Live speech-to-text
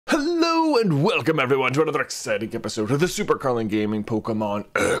Hello and welcome everyone to another exciting episode of the Super Carlin Gaming Pokemon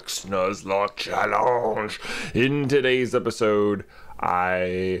X Nuzlocke Challenge. In today's episode,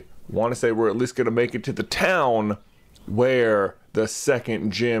 I want to say we're at least going to make it to the town where the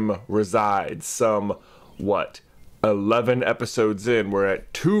second gym resides. Some, 11 episodes in. We're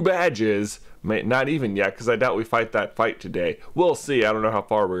at 2 badges. Not even yet, because I doubt we fight that fight today. We'll see. I don't know how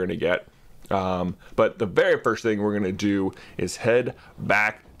far we're going to get. But the very first thing we're going to do is head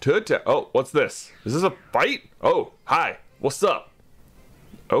back to oh, what's this? Is this a fight? Oh, hi. What's up?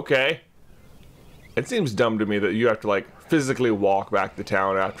 Okay. It seems dumb to me that you have to, like, physically walk back to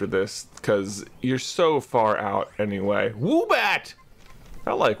town after this, because you're so far out anyway. Woobat!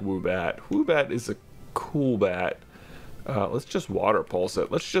 I like Woobat. Woobat is a cool bat. Let's just water pulse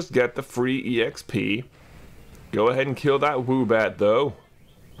it. Let's just get the free EXP. Go ahead and kill that Woobat, though.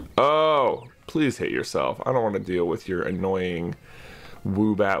 Oh, please hit yourself. I don't want to deal with your annoying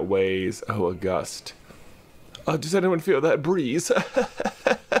Woobat ways. Oh, a gust. Does anyone feel that breeze?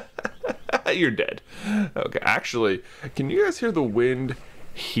 You're dead. Okay, actually, can you guys hear the wind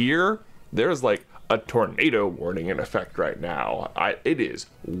here? There's like a tornado warning in effect right now. It is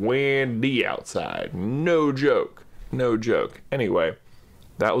windy outside. No joke. No joke. Anyway,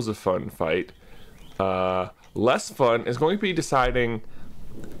 that was a fun fight. Less fun is going to be deciding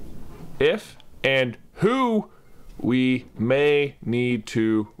if and who we may need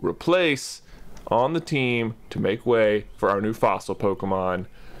to replace on the team to make way for our new fossil Pokemon.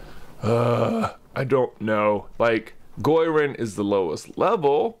 I don't know. Like, Goyrin is the lowest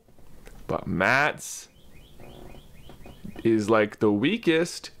level, but Mats is like the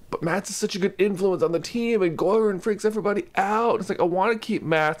weakest. But Mats is such a good influence on the team, and Goyrin freaks everybody out. It's like, I want to keep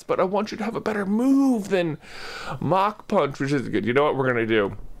Mats, but I want you to have a better move than Mach Punch, which is good. You know what we're going to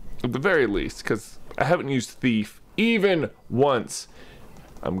do? At the very least, because I haven't used Thief even once,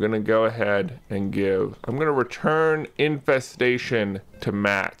 I'm going to go ahead and I'm going to return Infestation to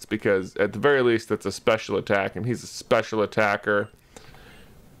Mats, because at the very least that's a special attack, and he's a special attacker.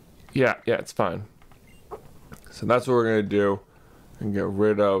 Yeah, it's fine. So that's what we're going to do, and get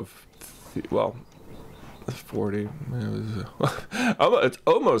rid of, 40. It's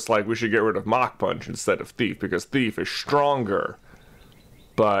almost like we should get rid of Mach Punch instead of Thief, because Thief is stronger.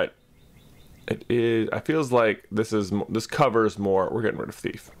 But it feels like this covers more. We're getting rid of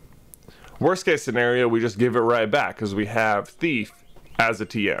Thief. Worst case scenario, we just give it right back because we have Thief as a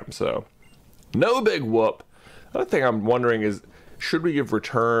TM. So no big whoop. Another thing I'm wondering is, should we give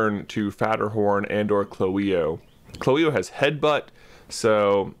return to Fatterhorn and or Cloeo? Cloeo has Headbutt,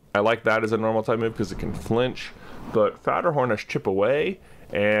 so I like that as a normal type move because it can flinch. But Fatterhorn has Chip Away,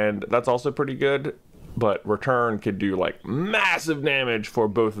 and that's also pretty good. But return could do like massive damage for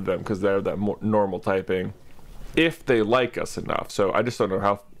both of them because they're that normal typing, if they like us enough. So I just don't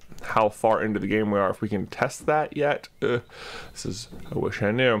know how far into the game we are, if we can test that yet. I wish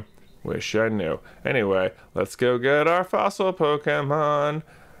I knew. Anyway, let's go get our fossil Pokemon.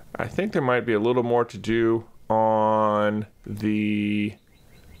 I think there might be a little more to do on the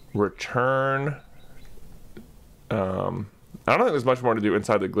return. I don't think there's much more to do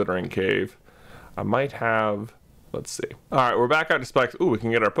inside the Glittering Cave. I might have, let's see. All right, we're back out to Spikes. Ooh, we can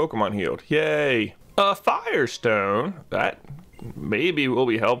get our Pokemon healed. Yay. A Firestone. That maybe will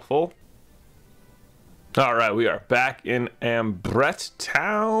be helpful. All right, we are back in Ambret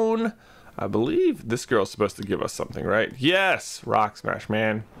Town. I believe this girl's supposed to give us something, right? Yes, Rock Smash,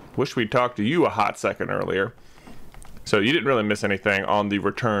 man. Wish we'd talked to you a hot second earlier. So you didn't really miss anything on the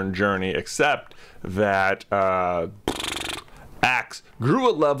return journey, except that, Axe grew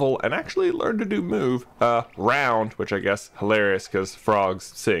a level and actually learned to do move round, which I guess hilarious because frogs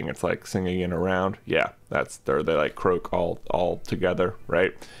sing. It's like singing in a round. Yeah, they like croak all together,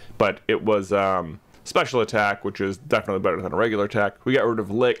 right? But it was special attack, which is definitely better than a regular attack. We got rid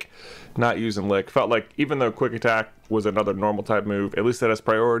of Lick, not using Lick. Felt like even though quick attack was another normal type move, at least that has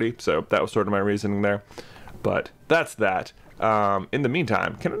priority. So that was sort of my reasoning there. But that's that. In the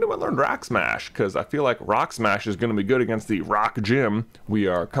meantime, can anyone learn Rock Smash? Because I feel like Rock Smash is going to be good against the Rock Gym we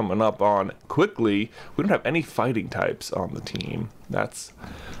are coming up on quickly. We don't have any fighting types on the team. That's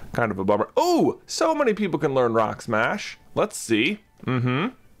kind of a bummer. Oh, so many people can learn Rock Smash. Let's see.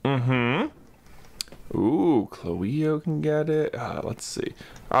 Ooh, Cloeo can get it. Let's see.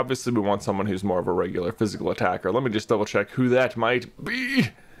 Obviously, we want someone who's more of a regular physical attacker. Let me just double check who that might be.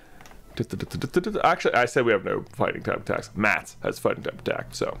 Actually, I said we have no fighting type attacks. Mats has fighting type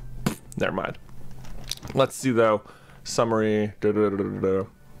attack, so never mind. Let's see though. Summary.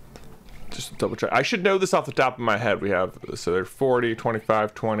 Just double check. I should know this off the top of my head. We have, so they're 40,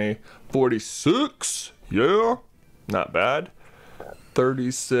 25, 20, 46. Yeah, not bad.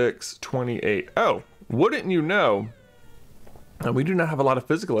 36, 28. Oh, wouldn't you know? We do not have a lot of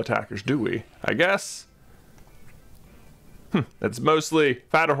physical attackers, do we? I guess. It's mostly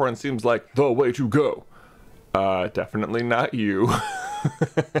Fatterhorn seems like the way to go. Definitely not you.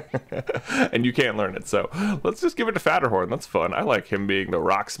 And you can't learn it, so let's just give it to Fatterhorn. That's fun. I like him being the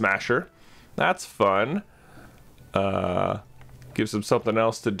rock smasher. That's fun. Gives him something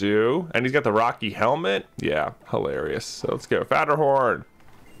else to do. And he's got the rocky helmet. Yeah, hilarious. So let's go. Fatterhorn.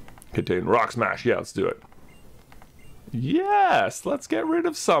 Contain rock smash. Yeah, let's do it. Yes, let's get rid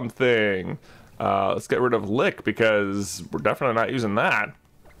of something. Let's get rid of Lick because we're definitely not using that.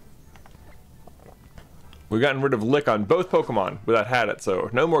 We've gotten rid of Lick on both Pokemon without had it, so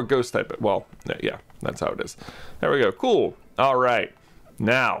no more ghost type. Well, yeah, that's how it is. There we go. Cool. All right.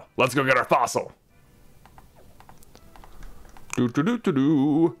 Now, let's go get our fossil. Do do do do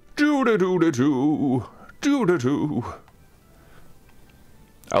do do do do do do do do.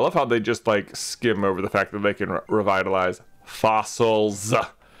 I love how they just like skim over the fact that they can revitalize fossils.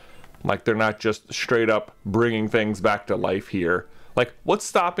 Like they're not just straight up bringing things back to life here. Like what's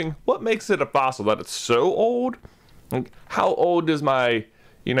stopping? What makes it a fossil? That it's so old? Like how old does my,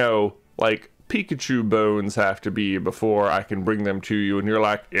 you know, like Pikachu bones have to be before I can bring them to you and you're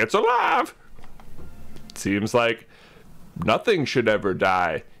like, it's alive? Seems like nothing should ever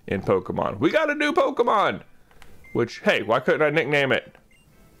die in Pokemon. We got a new Pokemon! Which, hey, why couldn't I nickname it?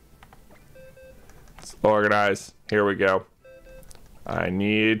 Let's organize. Here we go. I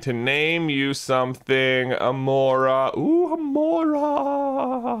need to name you something. Amora. Ooh,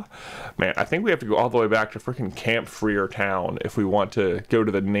 Amora. Man, I think we have to go all the way back to freaking Camp Freer Town if we want to go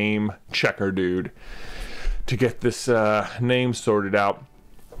to the name checker dude to get this name sorted out.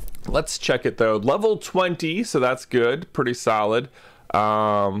 Let's check it though. Level 20, so that's good. Pretty solid.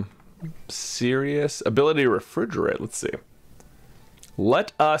 Serious ability to refrigerate. Let's see.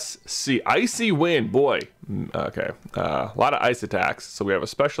 Let us see. Icy Wind, boy. Okay. A lot of ice attacks. So we have a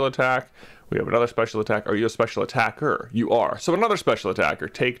special attack. We have another special attack. Are you a special attacker? You are. So another special attacker.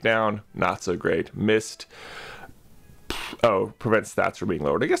 Takedown, not so great. Mist. Oh, prevents stats from being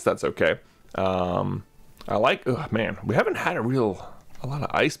lowered. I guess that's okay. I like. Oh man, we haven't had a lot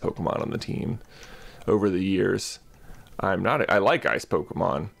of ice Pokemon on the team over the years. I like ice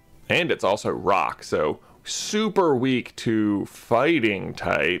Pokemon, and it's also rock. So super weak to fighting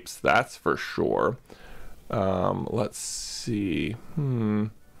types, that's for sure. Let's see.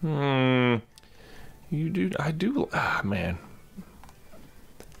 Man.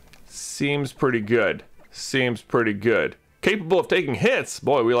 Seems pretty good. Seems pretty good. Capable of taking hits.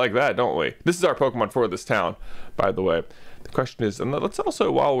 Boy, we like that, don't we? This is our Pokemon for this town, by the way. The question is, and let's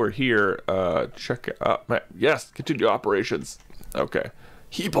also, while we're here, check out, yes, continue operations. Okay.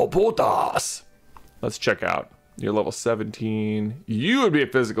 Hippopotas. Let's check out. You're level 17. You would be a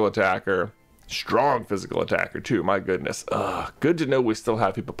physical attacker. Strong physical attacker, too. My goodness. Good to know we still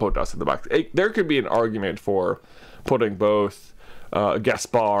have Hippopotas in the box. There could be an argument for putting both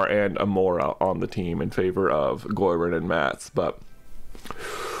Gaspar and Amora on the team in favor of Goyron and Mats, but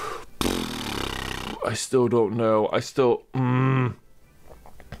I still don't know. I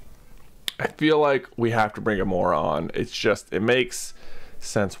feel like we have to bring Amora on. It's just, it makes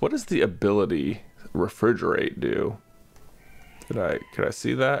sense. What does the ability refrigerate do? Could I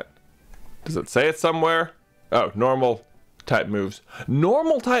see that? Does it say it somewhere? Oh, normal type moves.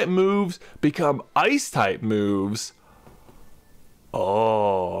 Normal type moves become ice type moves.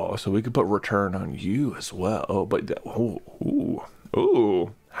 Oh, so we could put return on you as well. Oh, but ooh,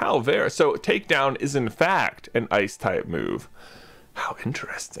 how very. So takedown is in fact an ice type move. How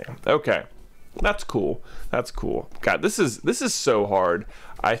interesting. Okay, that's cool. That's cool. God, this is so hard.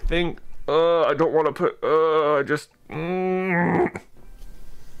 I think I don't want to put.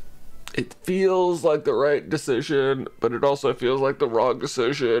 It feels like the right decision, but it also feels like the wrong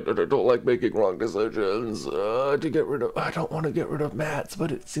decision, and I don't like making wrong decisions. I don't want to get rid of Mats,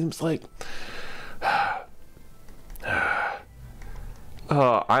 but it seems like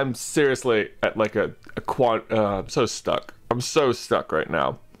I'm seriously at like I'm so stuck. I'm so stuck right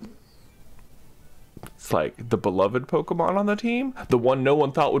now. It's like the beloved Pokemon on the team, the one no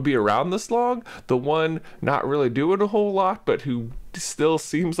one thought would be around this long, the one not really doing a whole lot, but who still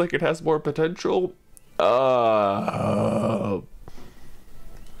seems like it has more potential. I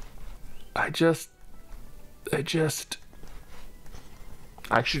should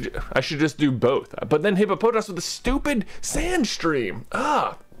just do both. But then Hippopotas with the stupid sand stream.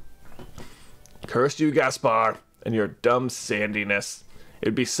 Curse you, Gaspar, and your dumb sandiness.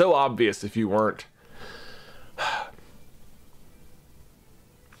 It'd be so obvious if you weren't.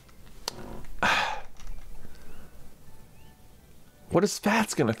 What is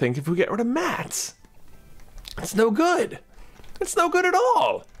Fats gonna think if we get rid of Mats? It's no good. It's no good at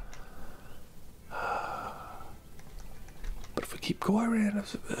all. But if we keep Goyrin...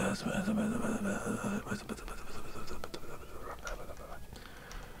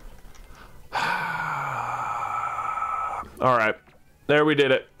 All right. There, we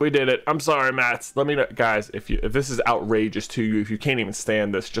did it. We did it. I'm sorry, Mats. Let me know, guys. If this is outrageous to you, if you can't even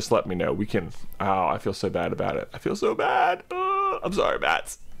stand this, just let me know. We can. Oh, I feel so bad about it. I feel so bad. I'm sorry,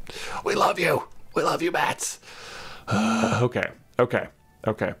 Mats. We love you. We love you, Mats. Okay. Okay.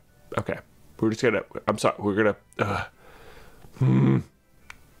 Okay. Okay. We're just gonna. I'm sorry. We're gonna.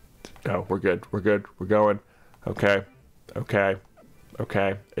 No, we're good. We're good. We're going. Okay. Okay.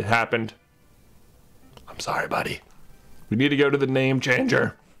 Okay. It happened. I'm sorry, buddy. We need to go to the name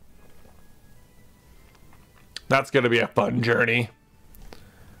changer. That's going to be a fun journey.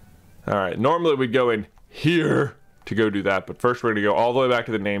 All right. Normally we'd go in here to go do that. But first we're going to go all the way back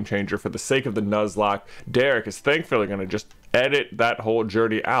to the name changer for the sake of the Nuzlocke. Derek is thankfully going to just edit that whole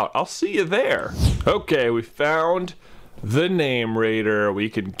journey out. I'll see you there. Okay. We found the name raider. We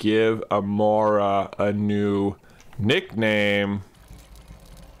can give Amora a new nickname.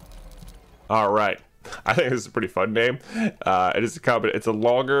 All right. I think this is a pretty fun name. It is it's a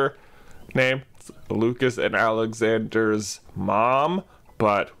longer name. It's Lucas and Alexander's mom,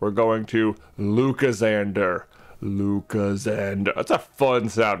 but we're going to Lucasander. Lucasander. That's a fun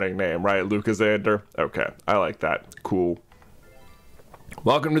sounding name, right? Lucasander. Okay, I like that. Cool.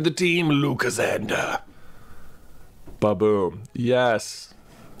 Welcome to the team, Lucasander. Ba-boom. Yes.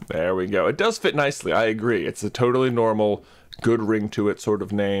 There we go. It does fit nicely. I agree. It's a totally normal, good ring to it sort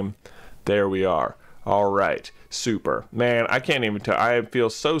of name. There we are. All right, super. Man, I can't even tell. I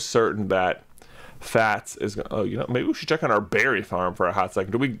feel so certain that Fats is gonna... Oh, you know, maybe we should check on our berry farm for a hot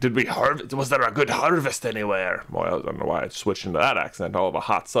second. Did we harvest? Was there a good harvest anywhere? Well, I don't know why I switched into that accent all of a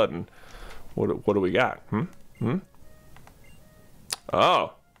hot sudden. What do we got?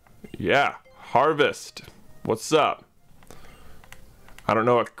 Oh, yeah, harvest. What's up? I don't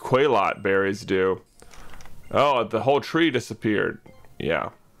know what quailot berries do. Oh, the whole tree disappeared. Yeah,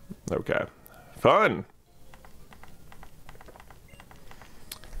 okay. Fun.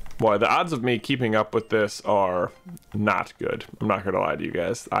 Boy, the odds of me keeping up with this are not good. I'm not going to lie to you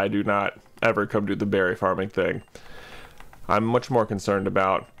guys. I do not ever come do the berry farming thing. I'm much more concerned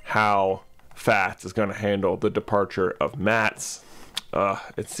about how Fats is going to handle the departure of Mats.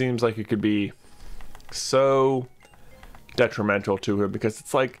 It seems like it could be so detrimental to him because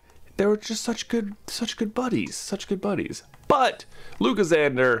it's like they were just such good buddies. But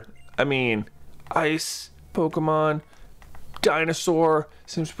Lucasander, I mean, ice Pokemon, dinosaur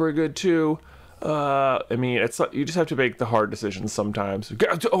seems pretty good too. I mean, it's like, you just have to make the hard decisions sometimes.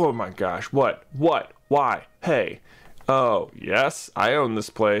 Oh my gosh, what, why, hey, oh yes, I own this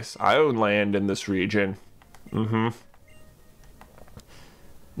place, I own land in this region. No,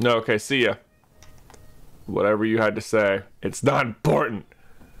 okay, see ya. Whatever you had to say, it's not important.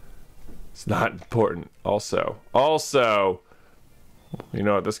 It's not important. Also, you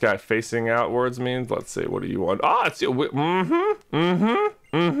know what this guy facing outwards means? Let's see. What do you want? Ah, it's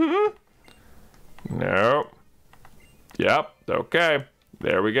Nope. Yep. Okay.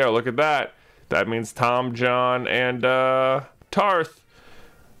 There we go. Look at that. That means Tom, John, and Tarth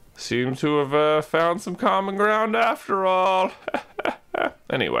seem to have found some common ground after all.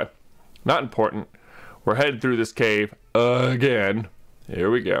 Anyway, not important. We're headed through this cave again. Here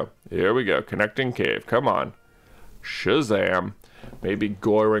we go. Here we go. Connecting cave. Come on. Shazam. Maybe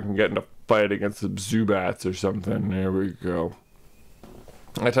Goyrin can get in a fight against some Zubats or something. There we go.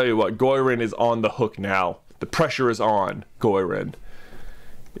 I tell you what, Goyrin is on the hook now. The pressure is on Goyrin.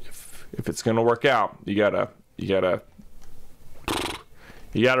 If it's gonna work out, you gotta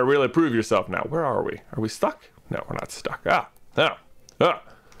really prove yourself now. Where are we? Are we stuck? No, we're not stuck.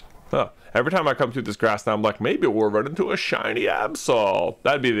 Every time I come through this grass now, I'm like, maybe we'll run into a shiny Absol.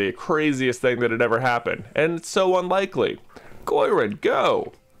 That'd be the craziest thing that had ever happened. And it's so unlikely. Goyrin,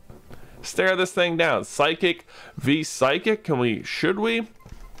 go. Stare this thing down. Psychic v Psychic. Should we?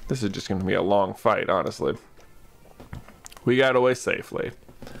 This is just going to be a long fight, honestly. We got away safely.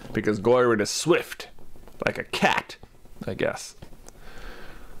 Because Goyrin is swift. Like a cat, I guess.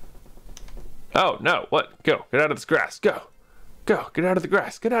 Oh, no. What? Go. Get out of this grass. Go. Go. Get out of the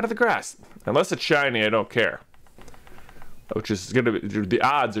grass. Get out of the grass. Unless it's shiny, I don't care. Which is going to be... The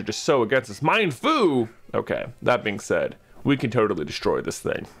odds are just so against us. Mind Fu! Okay, that being said, we can totally destroy this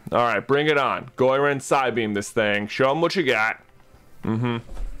thing. All right, bring it on. Goyrin, Psybeam this thing. Show them what you got.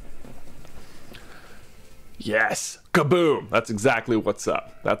 Yes. Kaboom. That's exactly what's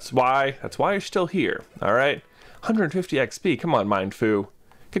up. That's why you're still here. All right? 150 XP. Come on, Mindfu.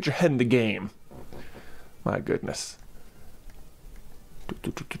 Get your head in the game. My goodness.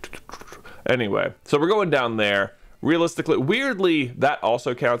 Anyway, so we're going down there. Realistically, weirdly, that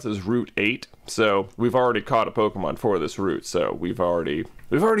also counts as Route 8. So we've already caught a Pokemon for this route. So we've already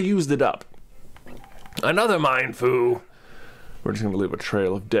used it up. Another Mindfu. We're just going to leave a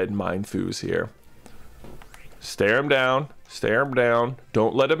trail of dead Mindfus here. Stare him down. Stare him down.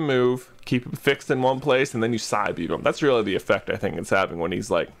 Don't let him move. Keep him fixed in one place, and then you Psybeam him. That's really the effect I think it's having when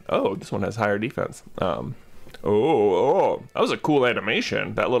he's like, oh, this one has higher defense. Oh, that was a cool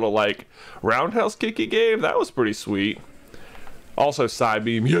animation. That little, like, roundhouse kick he gave, that was pretty sweet. Also,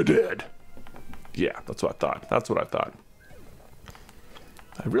 Psybeam, you're dead. Yeah, that's what I thought. That's what I thought.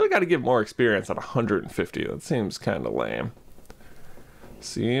 I really got to give more experience at 150. That seems kind of lame.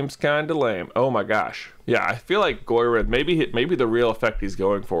 Seems kind of lame. Oh my gosh. Yeah, I feel like Goyred, maybe the real effect he's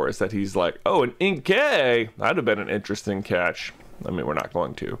going for is that he's like, oh, an Inkay. That'd have been an interesting catch. I mean, we're not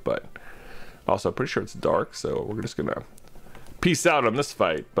going to, but also pretty sure it's dark, so we're just gonna peace out on this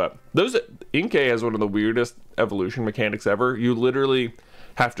fight. But Inkay has one of the weirdest evolution mechanics ever. You literally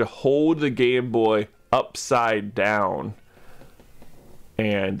have to hold the Game Boy upside down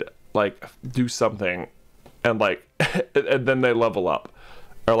and like do something, and like and then they level up.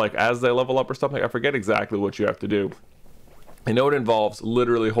 Or like as they level up or something. I forget exactly what you have to do. I know it involves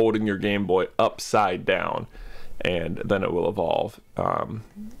literally holding your Game Boy upside down, and then it will evolve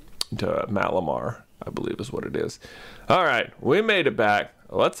to Malamar, I believe is what it is. All right, we made it back.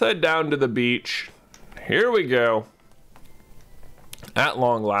 Let's head down to the beach. Here we go. At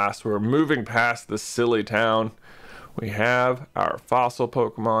long last, we're moving past this silly town. We have our fossil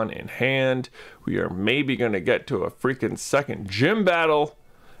Pokemon in hand. We are maybe going to get to a freaking second gym battle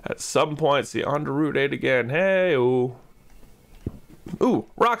at some point. See, on to Route 8 again. Hey, ooh. Ooh,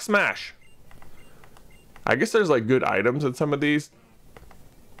 Rock Smash. I guess there's like good items in some of these.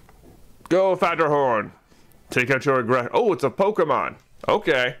 Go, Fatterhorn. Take out your aggression. Oh, it's a Pokemon.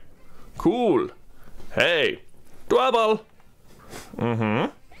 Okay. Cool. Hey. Dwebble.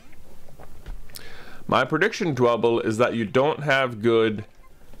 My prediction, Dwebble, is that you don't have good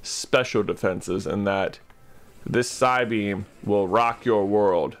special defenses and that this Psybeam will rock your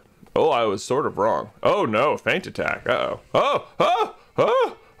world. Oh, I was sort of wrong. Oh no, feint attack. Oh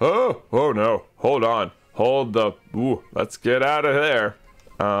no. Hold on. Hold the... Ooh, let's get out of there.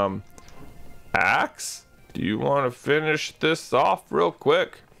 Axe? Do you want to finish this off real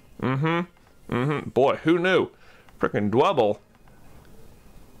quick? Boy, who knew? Frickin' Dwebble.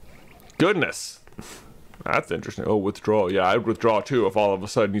 Goodness. That's interesting. Oh, withdraw. Yeah, I'd withdraw too if all of a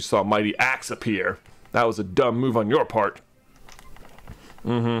sudden you saw Mighty Axe appear. That was a dumb move on your part.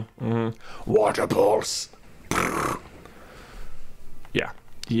 Water Pulse.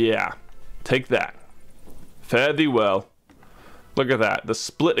 Yeah. Take that. Fare thee well. Look at that. The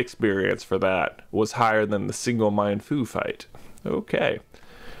split experience for that was higher than the single Mindfu fight. Okay.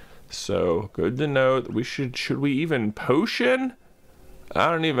 So, good to know that we should we even potion?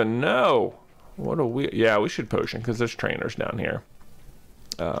 I don't even know. What do we... Yeah, we should potion because there's trainers down here.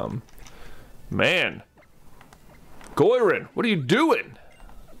 Man. Goyren, what are you doing?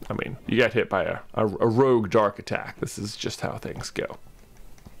 I mean, you got hit by a rogue dark attack. This is just how things go.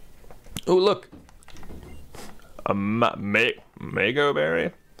 Oh, look. A Mago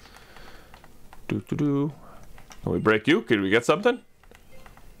Berry. Can we break you? Could we get something?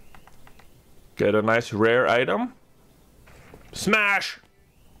 Get a nice rare item. Smash!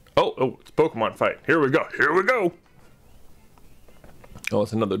 Oh, it's Pokemon fight. Here we go. Oh,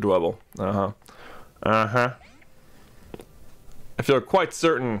 it's another Dwebble. I feel quite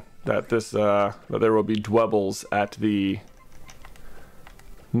certain that that there will be Dwebbles at the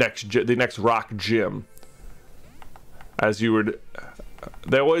next rock gym. As you would,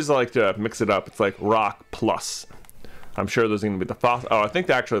 they always like to mix it up. It's like rock plus. I'm sure there's going to be the fossil. Oh, I think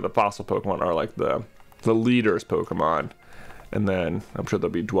actually the fossil Pokemon are like the leaders Pokemon, and then I'm sure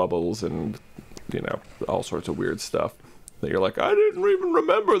there'll be Dwebbles and all sorts of weird stuff that you're like, I didn't even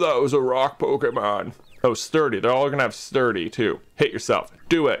remember that was a rock Pokemon. Oh, Sturdy. They're all gonna have Sturdy too. Hit yourself.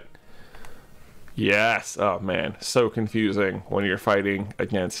 Do it. Yes. Oh man, so confusing when you're fighting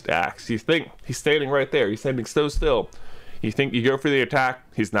against Axe. You think he's standing right there. He's standing so still. You think you go for the attack.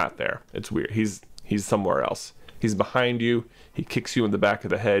 He's not there. It's weird. He's somewhere else. He's behind you. He kicks you in the back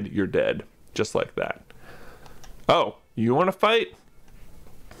of the head. You're dead. Just like that. Oh, you want to fight?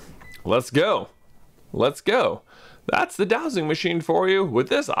 Let's go. Let's go. That's the dowsing machine for you. With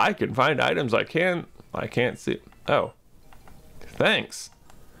this, I can find items I can't see. Oh, thanks.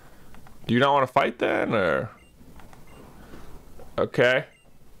 Do you not want to fight then, or? Okay.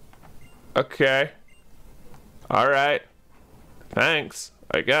 All right. Thanks,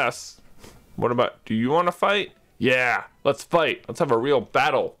 I guess. What about, do you want to fight? Yeah, let's fight. Let's have a real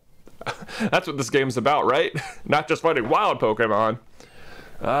battle. That's what this game's about, right? Not just fighting wild Pokemon.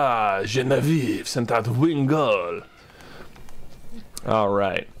 Ah, Genevieve sent out Wingull. All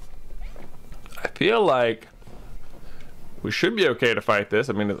right. I feel like we should be okay to fight this.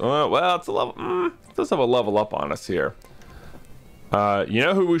 I mean, well, it's a level. It does have a level up on us here. You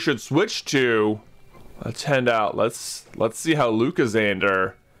know who we should switch to? Let's hand out. Let's see how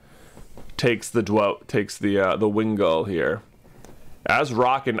Lucasandre takes the Wingull here. As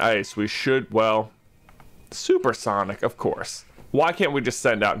Rock and Ice, we should, well, Supersonic, of course. Why can't we just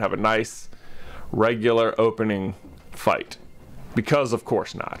send out and have a nice, regular opening fight? Because of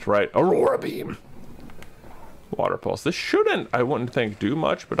course not, right? Aurora Beam. Water Pulse. This shouldn't, I wouldn't think, do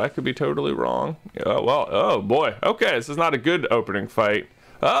much, but I could be totally wrong. Well, oh boy. Okay, this is not a good opening fight.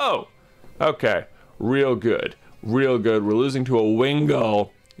 Oh, okay. Real good. Real good. We're losing to a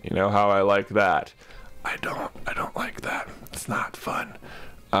Wingull. You know how I like that. I don't like that. It's not fun.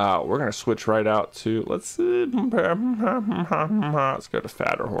 We're gonna switch right out to, let's go to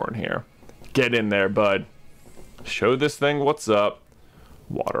Fatterhorn here. Get in there, bud. Show this thing what's up.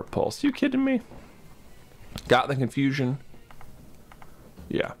 Water Pulse. You kidding me? Got the confusion?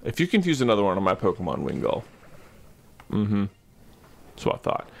 Yeah. If you confuse another one of my Pokemon, Wingull. That's what I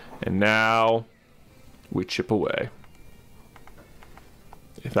thought. And now we chip away.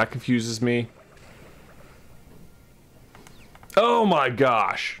 If that confuses me. Oh my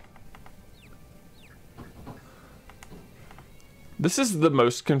gosh. This is the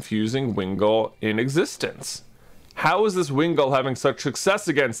most confusing Wingull in existence. How is this Wingull having such success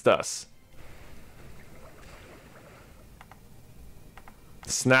against us?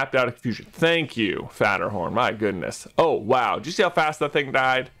 Snapped out of confusion. Thank you, Fatterhorn. My goodness. Oh, wow. Did you see how fast that thing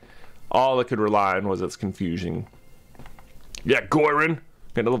died? All it could rely on was its confusion. Yeah, Goyrin.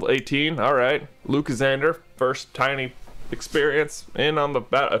 Getting to level 18. All right. Lucasandre. First tiny experience in on the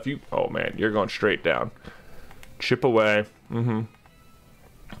battle. If you, oh man, you're going straight down. Chip away.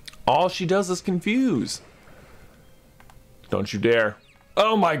 All she does is confuse. Don't you dare.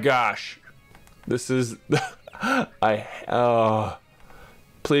 Oh my gosh. This is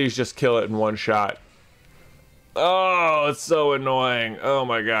please just kill it in one shot. Oh, it's so annoying. Oh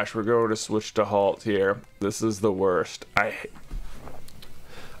my gosh, we're going to switch to halt here. This is the worst. I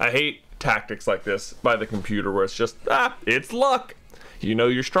hate tactics like this by the computer where it's just, it's luck. You know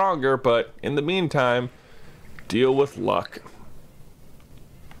you're stronger, but in the meantime, deal with luck.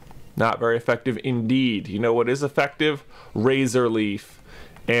 Not very effective indeed. You know what is effective? Razor Leaf.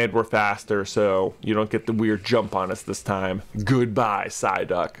 And we're faster, so you don't get the weird jump on us this time. Goodbye,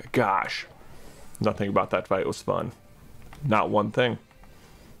 Psyduck. Gosh. Nothing about that fight was fun. Not one thing.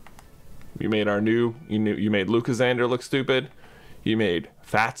 You made you made Lucasandre look stupid. You made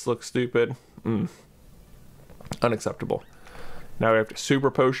Fats look stupid. Unacceptable. Now we have to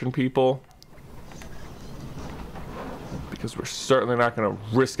super potion people. Because we're certainly not going to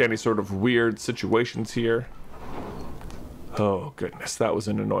risk any sort of weird situations here. Oh, goodness. That was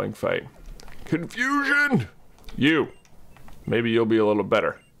an annoying fight. Confusion! You. Maybe you'll be a little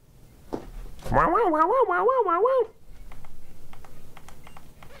better.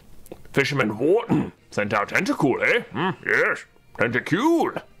 Fisherman Wharton sent out Tentacool, eh? Yes.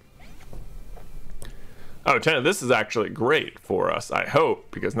 Tentacule. Oh, this is actually great for us, I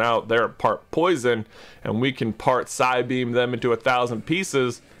hope, because now they're part poison, and we can part Psybeam them into 1,000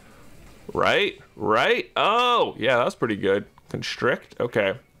 pieces. Right? Right? Oh, yeah, that's pretty good. Constrict?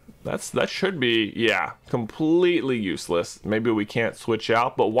 Okay. That should be, yeah, completely useless. Maybe we can't switch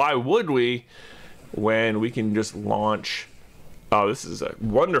out, but why would we when we can just launch? Oh, this is a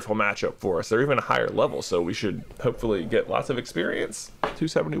wonderful matchup for us. They're even a higher level, so we should hopefully get lots of experience.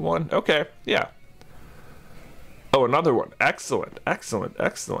 271. Okay, yeah. Oh, another one. Excellent, excellent,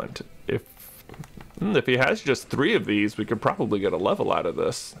 excellent. If he has just 3 of these, we could probably get a level out of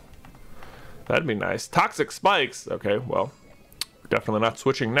this. That'd be nice. Toxic Spikes. Okay, well, definitely not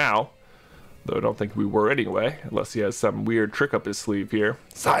switching now. Though I don't think we were anyway, unless he has some weird trick up his sleeve here.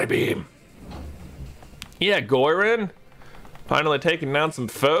 Psybeam. Yeah, Goyrin. Finally taking down some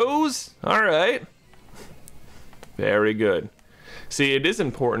foes. All right. Very good. See, it is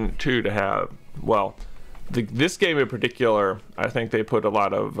important, too, to have, well, this game in particular, I think they put a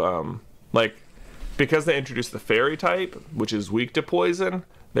lot of, because they introduced the fairy type, which is weak to poison,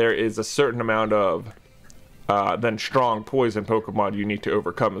 there is a certain amount of then strong poison Pokemon you need to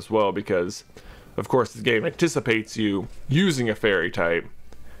overcome as well, because, of course, the game anticipates you using a fairy type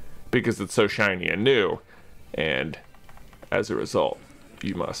because it's so shiny and new, and as a result,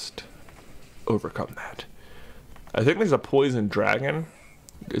 you must overcome that. I think there's a poison dragon.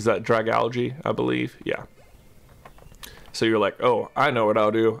 Is that Dragalge, I believe? Yeah. So you're like, oh, I know what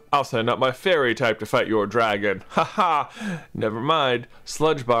I'll do. I'll send up my fairy type to fight your dragon. Haha. Never mind.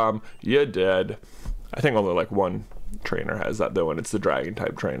 Sludge bomb. You're dead. I think only like one trainer has that though, and it's the dragon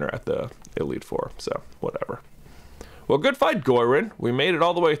type trainer at the Elite Four. So whatever. Well, good fight, Goyrin. We made it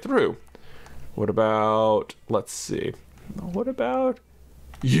all the way through. What about, let's see. What about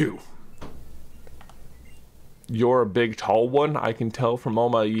you? You're a big tall one. I can tell from all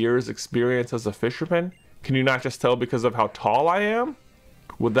my years experience as a fisherman. Can you not just tell because of how tall I am?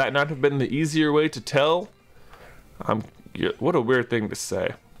 Would that not have been the easier way to tell? What a weird thing to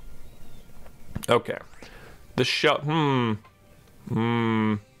say. Okay. The Psybeam?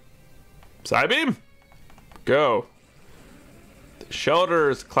 Go. The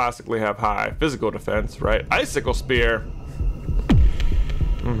shelters classically have high physical defense, right? Icicle Spear.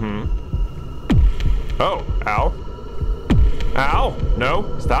 Oh, ow. Ow.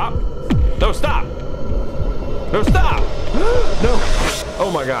 No, stop. No, stop. No, stop! No!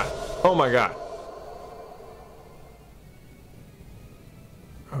 Oh my god. Oh my god.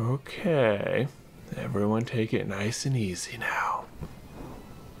 Okay. Everyone take it nice and easy now.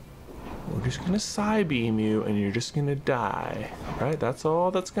 We're just gonna Psybeam you and you're just gonna die. Right? That's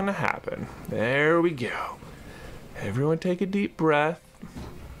all that's gonna happen. There we go. Everyone take a deep breath.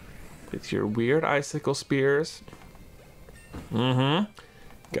 With your weird icicle spears.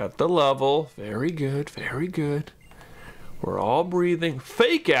 Got the level. Very good, very good. We're all breathing.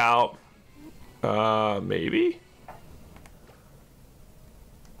 Fake out. Maybe?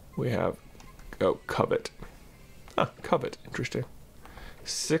 We have, oh, covet. Huh, covet, interesting.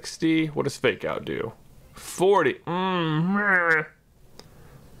 60, what does fake out do? 40, Only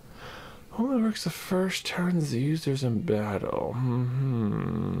works the first turns the users in battle.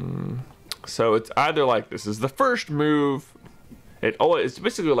 So it's either like this is the first move. It's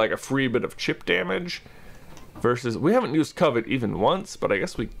basically like a free bit of chip damage versus, we haven't used covet even once, but I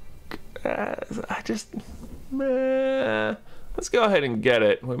guess we, let's go ahead and get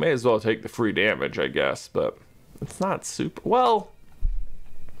it. We may as well take the free damage, I guess, but it's not super, well,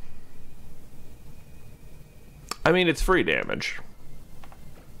 I mean, it's free damage.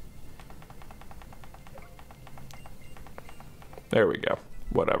 There we go.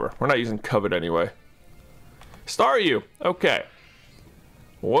 Whatever. We're not using covet anyway. Staryu. Okay.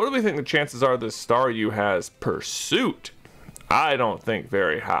 What do we think the chances are this Staryu has pursuit? I don't think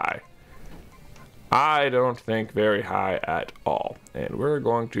very high. I don't think very high at all. And we're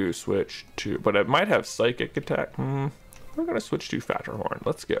going to switch to, but it might have psychic attack. We're going to switch to Fatterhorn.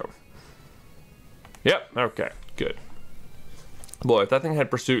 Let's go. Yep. Okay. Good. Boy, if that thing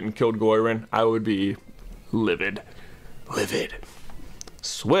had pursuit and killed Goyrin, I would be livid. Livid.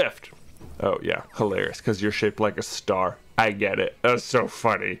 Swift. Oh, yeah. Hilarious, because you're shaped like a star. I get it. That's so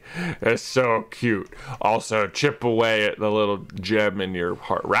funny. It's so cute. Also, chip away at the little gem in your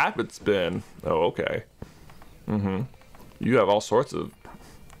heart. Rapid spin. Oh, okay. You have all sorts of...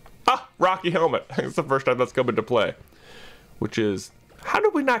 Ah! Rocky Helmet. It's the first time that's come into play. Which is... How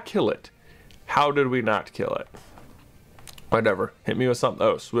did we not kill it? How did we not kill it? Whatever. Hit me with something.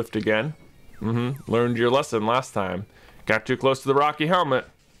 Oh, Swift again. Learned your lesson last time. Got too close to the Rocky Helmet.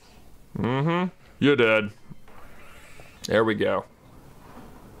 You're dead. There we go.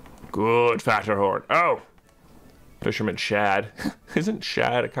 Good, Fatterhorn. Oh! Fisherman Shad. Isn't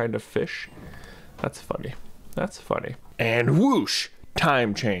Shad a kind of fish? That's funny. That's funny. And whoosh!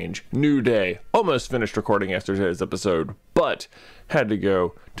 Time change. New day. Almost finished recording yesterday's episode, but had to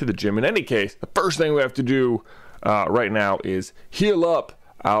go to the gym. In any case, the first thing we have to do right now is heal up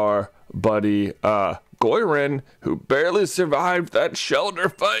our buddy Goyrin, who barely survived that shelter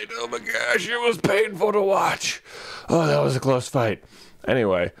fight. Oh my gosh, it was painful to watch. Oh, that was a close fight.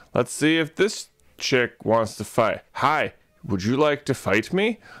 Anyway, let's see if this chick wants to fight. Hi, would you like to fight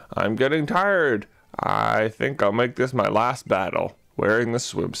me? I'm getting tired. I think I'll make this my last battle, wearing the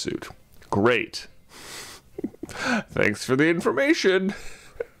swimsuit. Great. Thanks for the information.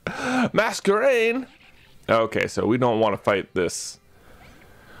 Masquerain. Okay, so we don't want to fight this.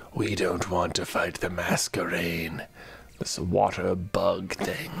 We don't want to fight the Masquerain. This water bug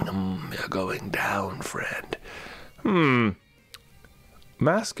thing. You're going down, friend.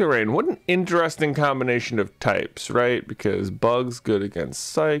 Masquerain. What an interesting combination of types, right? Because bug's good against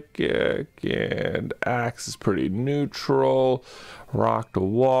psychic, and axe is pretty neutral. Rock to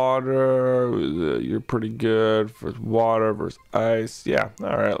water. You're pretty good for water versus ice. Yeah,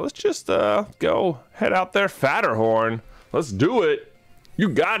 alright. Let's just go head out there, Fatterhorn. Let's do it. You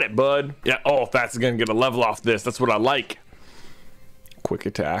got it, bud. Yeah, oh, Fat's gonna get a level off this. That's what I like. Quick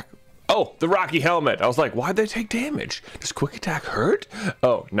attack. Oh, the Rocky helmet. I was like, why'd they take damage? Does quick attack hurt?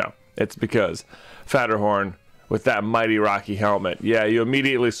 Oh, no. It's because Fatterhorn, with that mighty Rocky helmet, yeah, you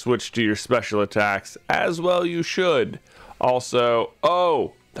immediately switch to your special attacks, as well you should. Also,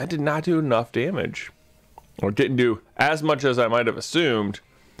 oh, that did not do enough damage. Or didn't do as much as I might have assumed.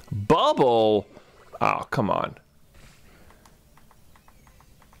 Bubble? Oh, come on.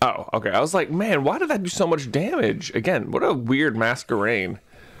 Oh, okay. I was like, man, why did that do so much damage? Again, what a weird masquerade.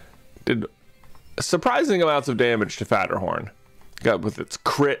 Did surprising amounts of damage to Fatterhorn. Got with its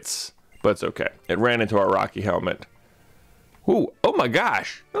crits, but it's okay. It ran into our Rocky helmet. Ooh, oh my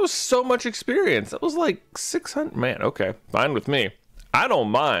gosh. That was so much experience. That was like 600. Man, okay. Fine with me. I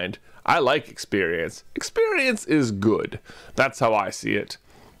don't mind. I like experience. Experience is good. That's how I see it.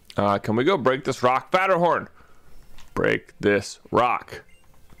 Can we go break this rock? Fatterhorn. Break this rock.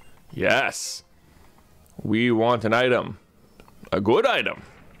 Yes. We want an item. A good item.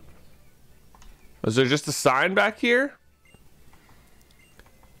 Is there just a sign back here?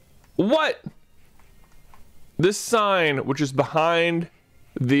 What? This sign, which is behind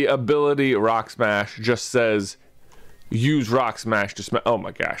the ability Rock Smash, just says use Rock Smash to smash. Oh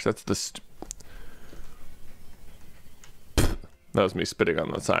my gosh, that's the that was me spitting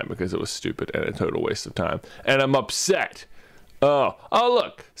on the sign because it was stupid and a total waste of time. And I'm upset. Oh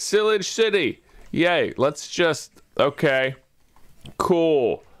look, Sillage City. Yay, let's just, okay,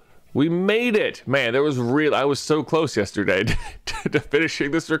 cool. We made it. Man, there was I was so close yesterday to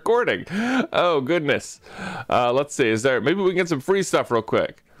finishing this recording. Oh goodness. Let's see, maybe we can get some free stuff real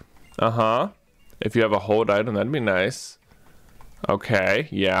quick. If you have a hold item, that'd be nice. Okay,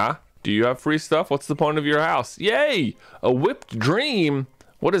 yeah. Do you have free stuff? What's the point of your house? Yay! A whipped dream?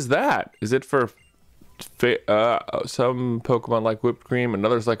 What is that? Is it for some Pokemon like whipped cream and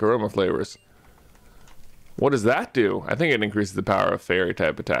others like aroma flavors? What does that do? I think it increases the power of fairy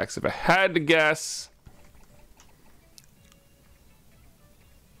type attacks. If I had to guess.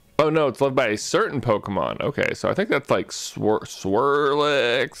 Oh no, it's led by a certain Pokemon. Okay, so I think that's like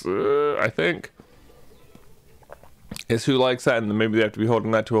Swirlix, I think. Is who likes that, and then maybe they have to be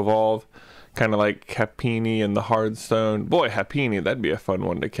holding that to evolve. Kind of like Happiny and the Hardstone. Boy, Happiny, that'd be a fun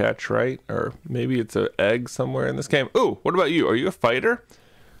one to catch, right? Or maybe it's an egg somewhere in this game. Ooh, what about you? Are you a fighter?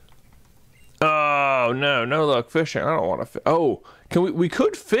 Oh, no luck fishing. I don't want to fish. Oh, we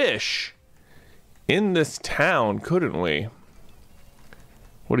could fish in this town, couldn't we?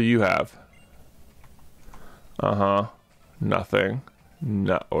 What do you have? Nothing.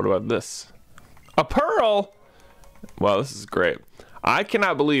 No, what about this? A pearl? Wow, this is great. I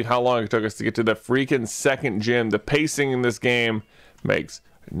cannot believe how long it took us to get to the freaking second gym. The pacing in this game makes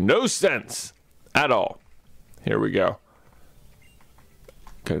no sense at all. Here we go.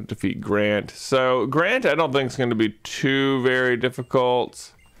 Gonna defeat Grant. So Grant, I don't think is going to be too very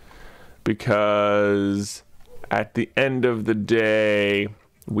difficult because at the end of the day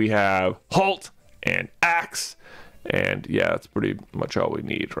we have Halt and Axe, and yeah, that's pretty much all we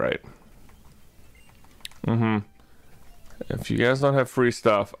need, right? If you guys don't have free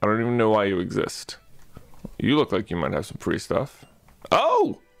stuff, I don't even know why you exist. You look like you might have some free stuff.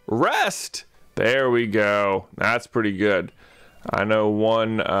 Oh, rest. There we go. That's pretty good. I know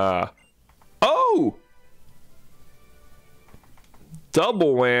one, oh!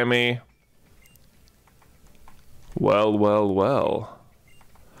 Double whammy. Well.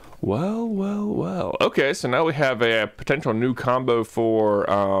 Okay, so now we have a potential new combo for,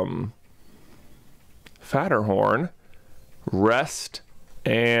 Fatterhorn. Rest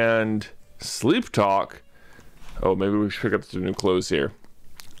and sleep talk. Oh, maybe we should pick up some new clothes here.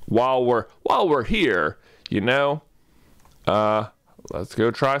 While we're here, you know. Let's go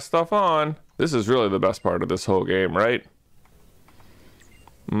try stuff on. This is really the best part of this whole game, right?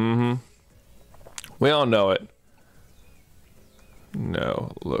 We all know it.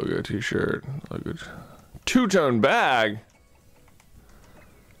 No, logo t-shirt. Logo two-tone bag.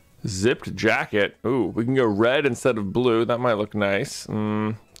 Zipped jacket. Ooh, we can go red instead of blue. That might look nice.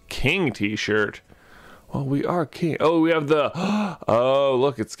 King t-shirt. Well, we are king. Oh, we have the... Oh,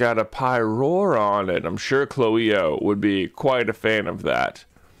 look, it's got a Pyroar on it. I'm sure Cloeo would be quite a fan of that.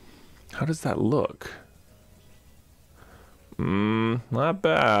 How does that look? Not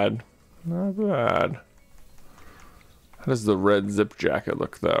bad. Not bad. How does the red zip jacket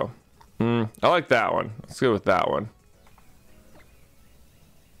look, though? I like that one. Let's go with that one.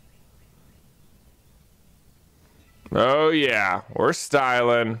 Oh, yeah. We're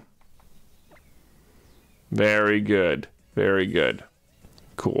styling. Very good. Very good.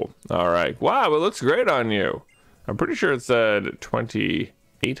 Cool. All right. Wow, it looks great on you. I'm pretty sure it said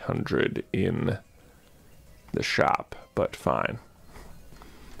 2,800 in the shop, but fine.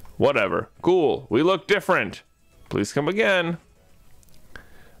 Whatever. Cool. We look different. Please come again.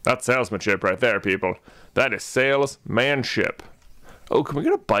 That's salesmanship right there, people. That is salesmanship. Oh, can we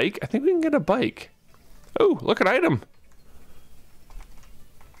get a bike? I think we can get a bike. Oh, look at item.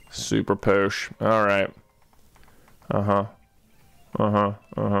 Super posh. All right.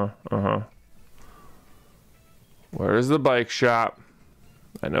 Where's the bike shop?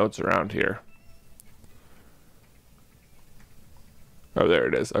 I know it's around here. Oh, there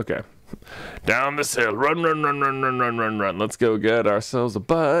it is. Okay. Down this hill. Run, run, run, run, run, run, run, run. Let's go get ourselves a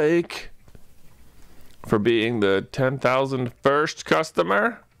bike. For being the 10,000 first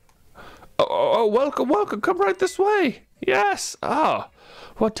customer. Oh, welcome, welcome. Come right this way. Yes. Ah,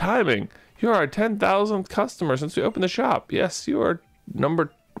 what timing. You are our 10,000th customer since we opened the shop. Yes, you are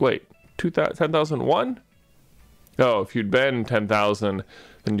number, wait, 10,001? Oh, if you'd been 10,000,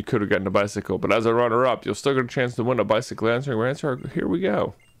 then you could have gotten a bicycle. But as a runner-up, you'll still get a chance to win a bicycle. Answering your answer, here we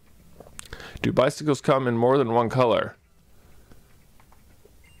go. Do bicycles come in more than one color?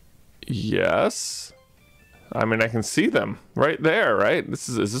 Yes. I mean, I can see them right there, right? Is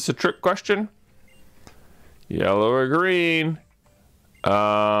this a trick question? Yellow or green?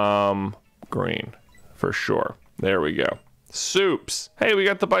 Green, for sure. There we go. Soups. Hey, we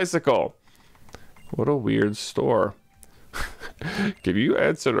got the bicycle. What a weird store. Can you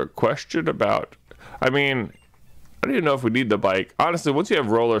answer a question about... I mean, I don't even know if we need the bike. Honestly, once you have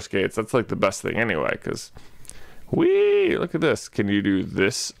roller skates, that's like the best thing anyway, because... Whee! Look at this. Can you do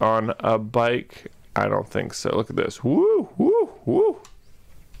this on a bike? I don't think so. Look at this. Woo! Woo! Woo!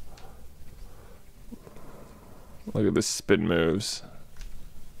 Look at this spin moves.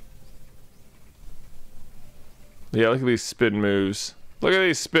 Yeah, look at these spin moves. Look at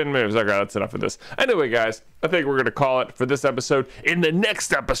these spin moves. Okay, that's enough of this. Anyway, guys, I think we're going to call it for this episode. In the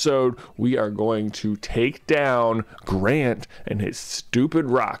next episode, we are going to take down Grant and his stupid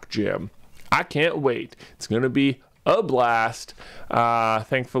rock gym. I can't wait. It's going to be a blast.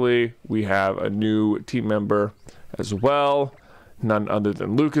 Thankfully, we have a new team member as well. None other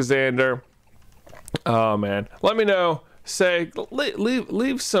than Lucasander. Oh, man. Let me know. Say,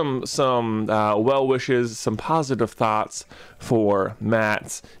 leave some well wishes, some positive thoughts for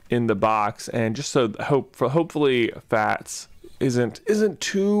Mats in the box, and just so hopefully Fats isn't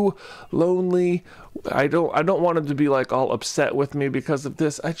too lonely. I don't want him to be like all upset with me because of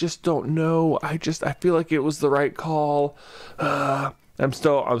this. I just don't know. I feel like it was the right call. I'm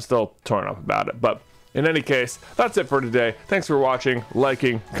still torn up about it, but in any case, that's it for today. Thanks for watching,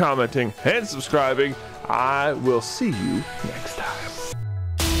 liking, commenting, and subscribing. I will see you next time.